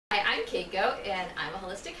Keiko, and I'm a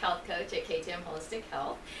holistic health coach at KTM Holistic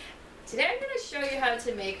Health. Today I'm going to show you how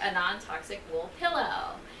to make a non-toxic wool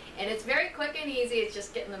pillow. And it's very quick and easy, it's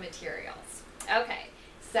just getting the materials. Okay,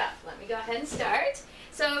 so let me go ahead and start.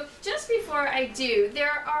 So just before I do,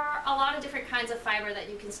 there are a lot of different kinds of fiber that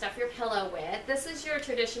you can stuff your pillow with. This is your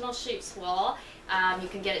traditional sheep's wool. You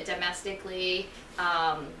can get it domestically.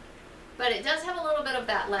 But it does have a little bit of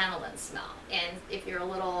that lanolin smell, and if you're a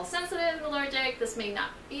little sensitive and allergic, this may not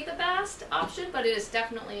be the best option, but it is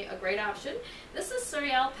definitely a great option. This is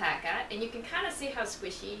Suri alpaca, and you can kind of see how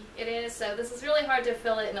squishy it is, so this is really hard to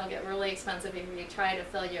fill it, and it'll get really expensive if you try to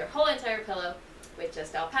fill your whole entire pillow with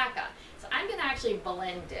just alpaca. So I'm going to actually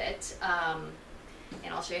blend it,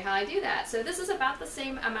 and I'll show you how I do that. So this is about the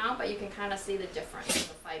same amount, but you can kind of see the difference in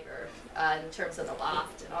the fiber in terms of the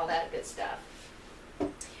loft and all that good stuff.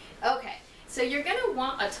 Okay, so you're going to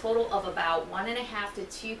want a total of about 1.5 to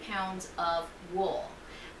 2 pounds of wool.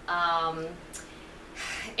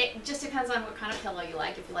 It just depends on what kind of pillow you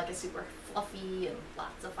like. If you like it super fluffy and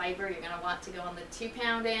lots of fiber, you're going to want to go on the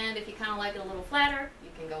 2-pound end. If you kind of like it a little flatter,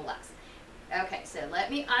 you can go less. Okay, so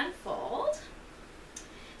let me unfold.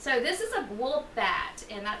 So this is a wool bat,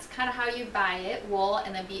 and that's kind of how you buy it, wool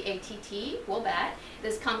and then B-A-T-T, wool bat.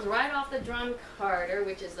 This comes right off the drum carder,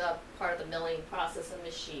 which is a part of the milling process and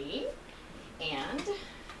machine. And let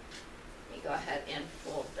me go ahead and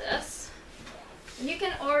fold this. And you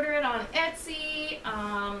can order it on Etsy,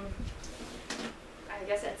 I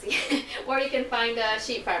guess Etsy, or you can find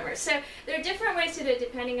sheep farmers. So there are different ways to do it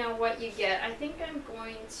depending on what you get. I think I'm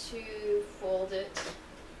going to fold it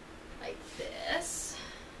like this.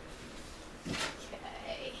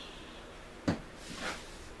 Okay.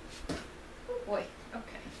 Oh boy,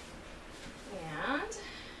 okay. And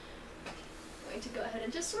I'm going to go ahead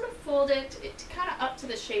and just sort of fold it kind of up to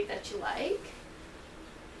the shape that you like.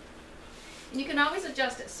 And you can always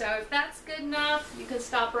adjust it. So if that's good enough, you can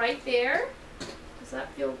stop right there. Does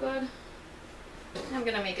that feel good? I'm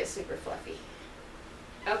going to make it super fluffy.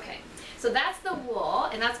 Okay, so that's the wool,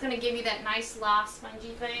 and that's going to give you that nice loft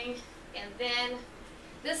spongy thing. And then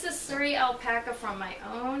this is Suri alpaca from my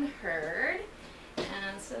own herd,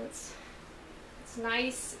 and since it's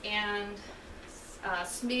nice and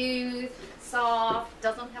smooth, soft,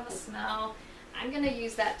 doesn't have a smell, I'm going to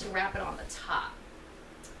use that to wrap it on the top.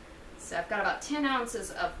 So I've got about 10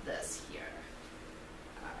 ounces of this here.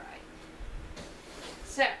 Alright,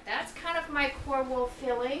 so that's kind of my core wool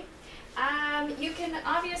filling. You can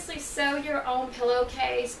obviously sew your own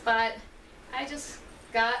pillowcase, but I just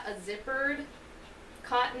got a zippered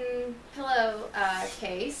cotton pillow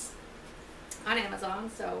case on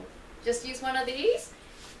Amazon, so just use one of these,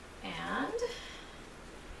 and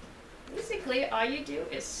basically all you do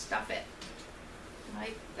is stuff it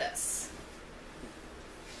like this.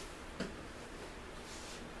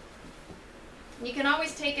 You can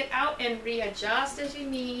always take it out and readjust as you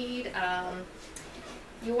need.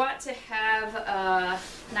 You want to have a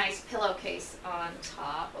nice pillowcase on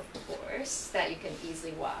top, of course, that you can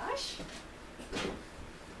easily wash.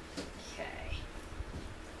 Okay,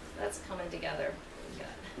 that's coming together pretty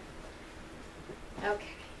good.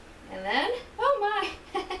 Okay, and then, oh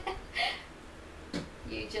my,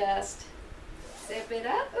 you just zip it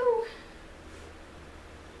up. Ooh,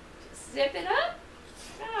 just zip it up.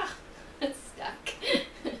 Ah, it's stuck.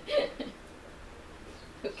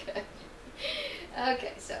 Okay.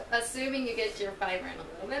 Okay, so assuming you get your fiber in a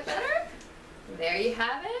little bit better, there you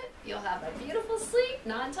have it. You'll have a beautiful sleep,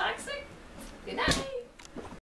 non-toxic. Good night.